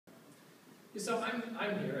So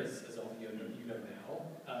I'm here, as all of you know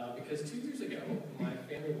now, because 2 years ago, my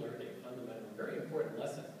family learned a fundamental, very important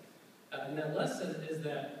lesson. And that lesson is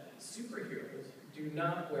that superheroes do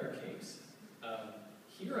not wear capes.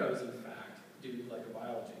 Heroes, in fact, do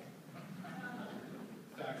glycobiology.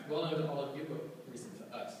 In fact, well known to all of you, but recent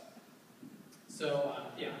to us. So,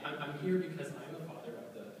 yeah, I'm here because I'm the father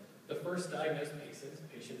of the first diagnosed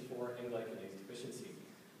patient for NGLY1 deficiency.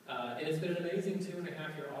 And it's been an amazing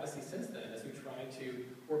 2.5-year odyssey since then as we try to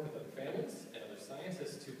work with other families and other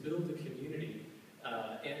scientists to build a community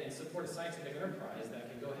and support a scientific enterprise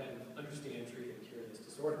that can go ahead and understand, treat, and cure this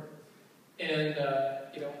disorder. And,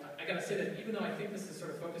 I gotta say that even though I think this is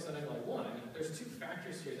sort of focused on NGLY1, there's two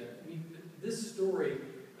factors here that this story,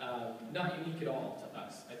 not unique at all to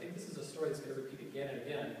us. I think this is a story that's going to repeat again and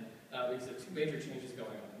again because of two major changes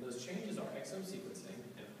going on. And those changes are exome sequencing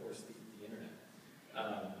and, of course, the internet.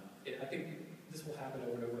 I think this will happen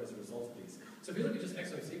over and over as a result of these. So if you look at just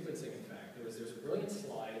exome sequencing, in fact, there's a brilliant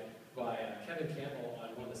slide by Kevin Campbell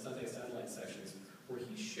on one of the Sunday satellite sessions where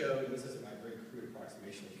he showed, and this is my very crude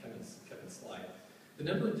approximation of Kevin's slide, the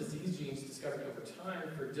number of disease genes discovered over time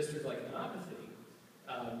for dystrophloglycanopathy.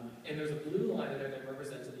 And there's a blue line in there that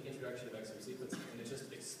represents the introduction of exome sequencing, and it just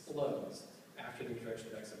explodes after the introduction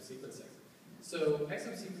of exome sequencing. So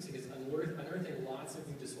exome sequencing is unearthing lots of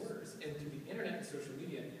new disorders, and through the internet and social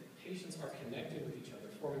media, patients are connecting with each other,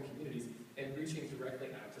 forming communities, and reaching directly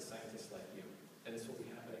out to scientists like you. And this will be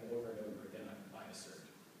happening over and over again, I assert.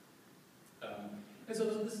 And so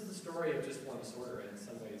this is the story of just one disorder, and in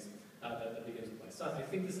some ways that begins with my son. I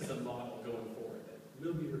think this is a model going forward that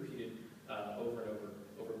will be repeated over and over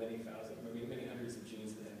many hundreds of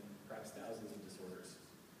genes and perhaps thousands of disorders.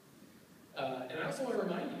 And I also want to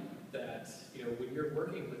remind you that when you're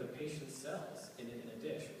working with a patient's cells in a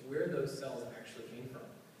dish, where those cells actually came from.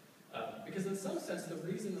 Because in some sense, the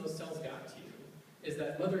reason those cells got to you is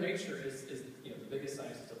that Mother Nature is the biggest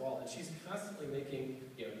scientist of all, and she's constantly making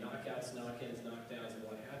knockouts, knock-ins, knockdowns, and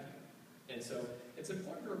what have you. And so it's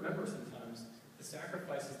important to remember sometimes the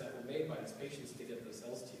sacrifices that were made by these patients to get those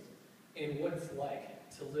cells to you, and what it's like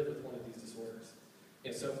to live with one of these disorders.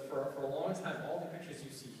 And so for a long time, all the pictures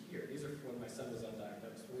you see here, these are from when my son was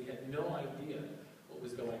undiagnosed, when we had no idea what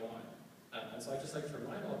was going on. And so I'd just like to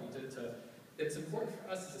remind all of you that it's important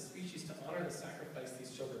for us as a species to honor the sacrifice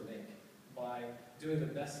these children make by doing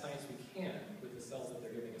the best science we can with the cells that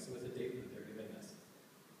they're giving us and with the data that they're giving us.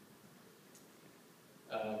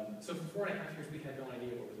 So for 4.5 years, we had no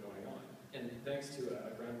idea what was going on. And thanks to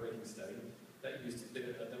a groundbreaking study that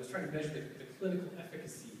was trying to measure the clinical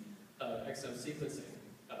efficacy of exome sequencing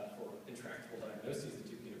for intractable diagnoses at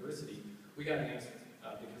Duke University, we got an answer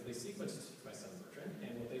because they sequenced my son Bertrand,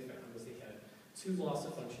 and what they found was he had 2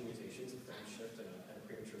 loss-of-function mutations, a frame shift and a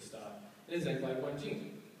premature stop, in his NGLY1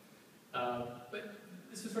 gene. But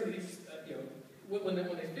this was sort of when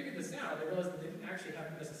they figured this out, they realized that they didn't actually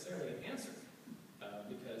have necessarily an answer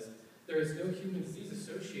because there is no human disease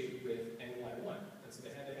associated with NGLY1, and so they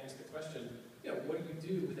had to answer the question, what do you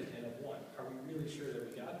do with an N of 1? Are we really sure that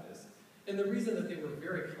we got this? And the reason that they were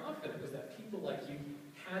very confident was that people like you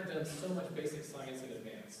had done so much basic science in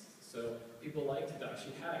advance. So people like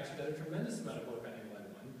Tadashi had actually done a tremendous amount of work on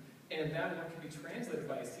NGLY1, and that work can be translated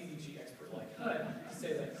by a CDG expert like HUD to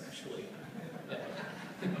say that actually,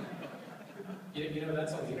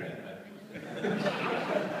 that's on the internet.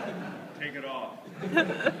 Take it off.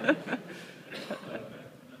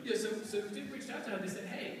 So Duke reached out to HUD. They said,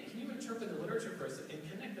 hey, can you interpret the literature for us and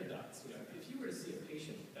connect the dots? If you were to see a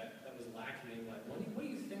patient that was lacking in NGLY1, what do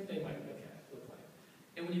you think they might look like?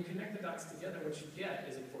 And when you connect the dots together, what you get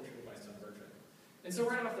is a portrait of my son Bertrand. And so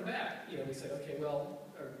right off the bat, we said, okay,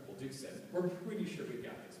 Duke said, we're pretty sure we've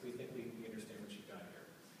got this. We think we understand what you've got here.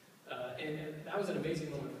 And that was an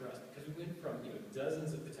amazing moment for us because we went from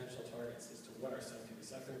dozens of potential targets as to what our son could be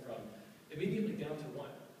suffering from, immediately down to 1.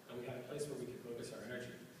 And we had a place where we could focus our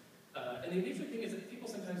energy. And the interesting thing is that people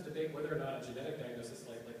sometimes debate whether or not a genetic diagnosis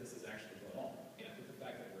like this is actionable at all. And I think the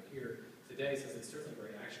fact that we're here today says it's certainly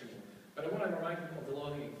very actionable. But I want to remind people of the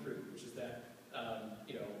low-hanging fruit, which is that,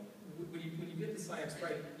 when you get the science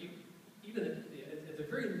right, even at the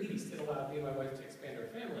very least, it allowed me and my wife to expand our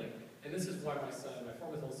family. And this is why my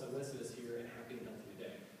 4-month-old son Winston is here and happy and healthy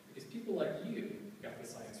today. Because people like you got the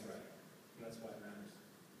science right. And that's why it matters.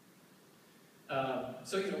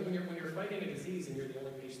 So when you're fighting a disease and you're the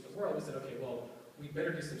only patient in the world, we said, okay, well, we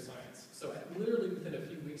better do some science. So literally within a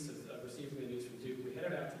few weeks of receiving the news from Duke, we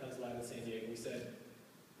headed out to HUD's lab in San Diego and we said,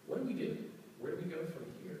 what do we do? Where do we go from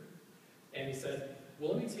here? And he said,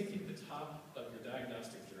 well, let me take you to the top of your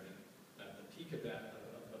diagnostic journey, the peak of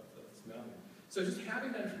this mountain. So just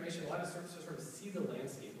having that information allowed us to sort of see the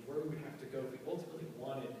landscape of where we we would have to go if we ultimately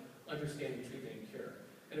wanted understanding, treatment, and cure.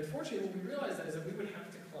 And unfortunately, what we realized is that we would have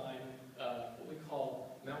to climb what we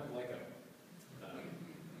call Mount Glyco,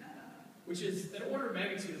 which is an order of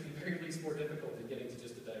magnitude at the very least more difficult than getting to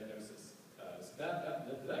just a diagnosis. So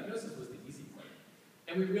the diagnosis was the easy part.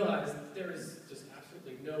 And we realized that there is just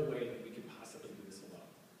absolutely no way that we could possibly do this alone.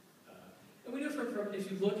 And we know from if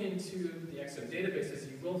you look into the exome databases,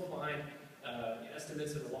 you will find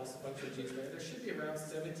estimates of the loss of function genes. There should be around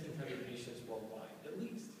 1,700 patients worldwide, at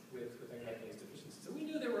least, with NGLY1 deficiency. So we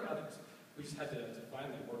knew there were others. We just had to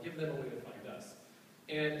find them or give them a way to find us.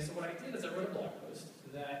 And so what I did is I wrote a blog post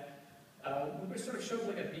that we sort of showed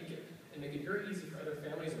like a beacon and make it very easy for other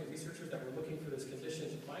families or researchers that were looking for this condition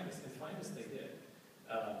to find us, and find us they did.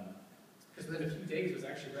 Because within a few days it was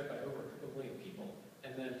actually read by over 2 million people.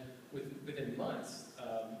 And then within months,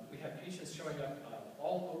 we had patients showing up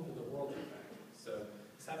all over the world, in fact. So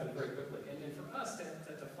this happened very quickly. And for us, to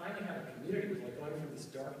finally have a community was like going from this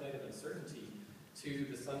dark night of uncertainty to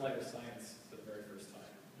the sunlight of science for the very first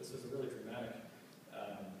time. This was a really dramatic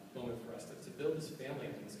moment for us to build this family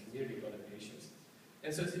and this community of other patients. And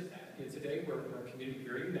so today we're a community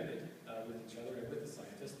very united with each other and with the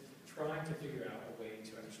scientists, trying to figure out a way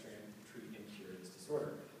to understand, treat, and cure this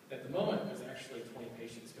disorder. At the moment, there's actually 20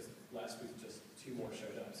 patients because last week just 2 more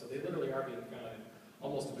showed up. So they literally are being found on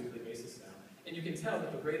almost a weekly basis now. And you can tell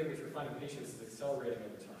that the rate at which we're finding patients is accelerating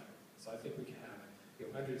over time. So I think we can have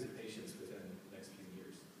hundreds of patients within the next few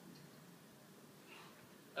years.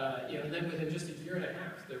 And then within just a year and a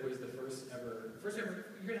half, there was the first ever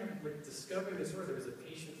year and a half with discovering the disorder. There was a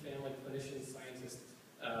patient, family, clinician, scientist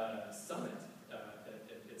summit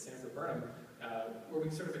at Sanford Burnham, where we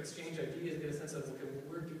sort of exchange ideas, get a sense of, okay,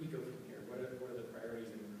 where do we go from here? What are the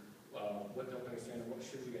priorities, and what don't we understand, and what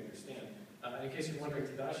should we understand? In case you're wondering,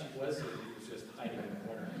 Tadashi was here, he was just hiding in the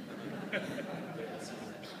corner.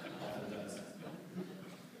 Often does.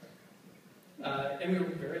 And we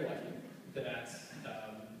were very lucky that,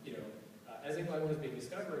 as NGLY1 was being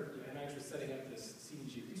discovered, NIH was setting up this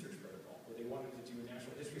CDG research protocol where they wanted to do a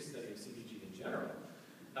natural history study of CDG in general.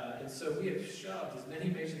 And so we have shoved as many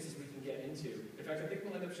patients as we can get into. In fact, I think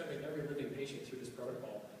we'll end up shoving every living patient through this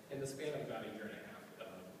protocol in the span of about a year and a half,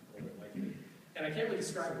 more than likely. And I can't really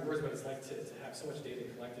describe in words what it's like to have so much data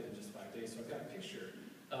collected in just 5 days. So I've got a picture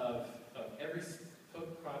of every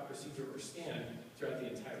post-prod procedure or scan throughout the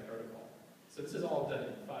entire protocol. So this is all done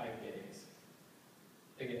in 5 days.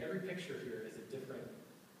 Again, every picture here is a different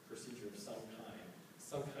procedure of some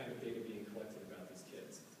kind of data being collected about these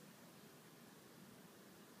kids.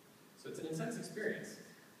 So it's an intense experience.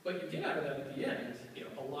 But you get out of that at the end,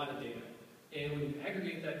 a lot of data. And when you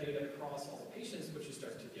aggregate that data across all the patients, what you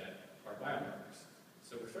start to get are biomarkers.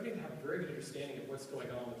 So we're starting to have a very good understanding of what's going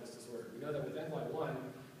on with this disorder. We know that with NGLY1,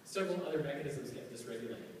 several other mechanisms get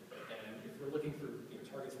dysregulated. And if we're looking for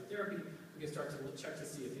targets for therapy, we can start to check to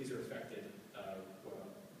see if these are affected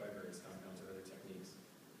by various compounds or other techniques.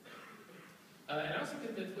 And I also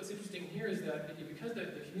think that what's interesting here is that because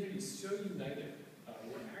the community is so united,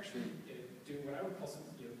 we're actually doing what I would call some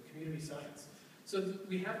community science. So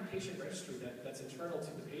we have a patient registry that's internal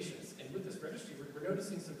to the patients, and with this registry, we're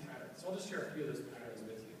noticing some patterns. So I'll just share a few of those patterns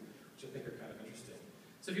with you, which I think are kind of interesting.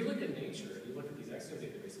 So if you look at nature, and you look at these exome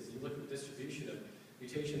databases, you look at the distribution of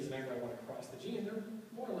mutations in NGLY1 across the gene, they're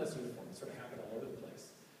more or less uniform. They sort of happen all over the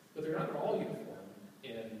place. But they're not all uniform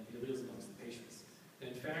in the alleles amongst the patients.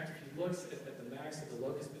 And in fact, if you look at the max of the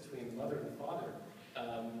locus between the mother and the father,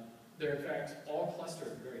 they're in fact all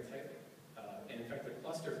clustered very tightly. And in fact, they're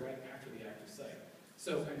clustered right after the active site.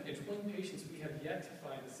 So in twin patients, we have yet to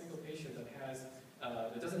find a single patient that has,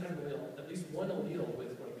 that doesn't have at least one allele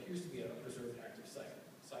with what appears to be a preserved active site.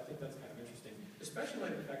 So I think that's kind of interesting, especially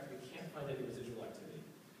like the fact that we can't find any residual activity.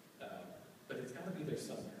 But it's got to be there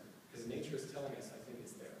somewhere, because nature is telling us, I think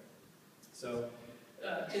it's there. So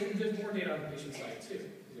and there's more data on the patient side too.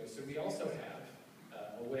 So we also have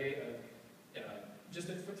a way of, just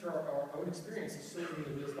through our own experience, sorting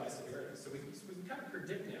the alleles by severity. So we can kind of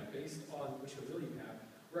predict now, based on which allele you have,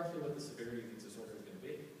 roughly what the severity of the disorder is going to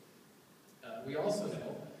be. We also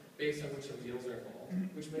know, based on which alleles are involved,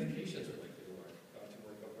 which medications are likely to work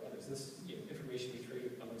over others. This information we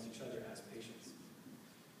trade amongst each other as patients.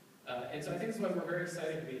 And so I think that's why we're very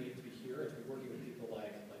excited to be here and to be working with people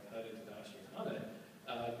like Hud and Tadashi and Hamid,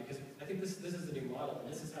 because I think this is the new model, and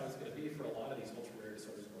this is how it's going to be for a lot of these ultra-rare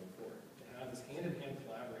disorders going forward, to have this hand-in-hand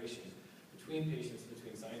collaboration between patients,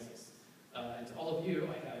 between scientists. And to all of you,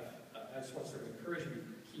 I just want to sort of encourage you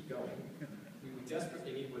to keep going. We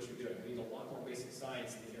desperately need what you're doing. We need a lot more basic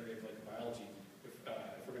science in the area of glycobiology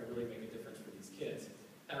if we're going to really make a difference for these kids.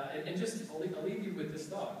 And just, I'll leave you with this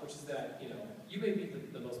thought, which is that, you may be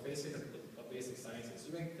the most basic basic sciences.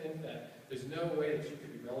 You may think that there's no way that you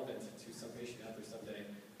could be relevant to some patient out there someday,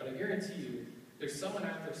 but I guarantee you, there's someone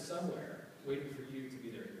out there somewhere waiting for you to be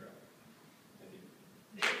their hero.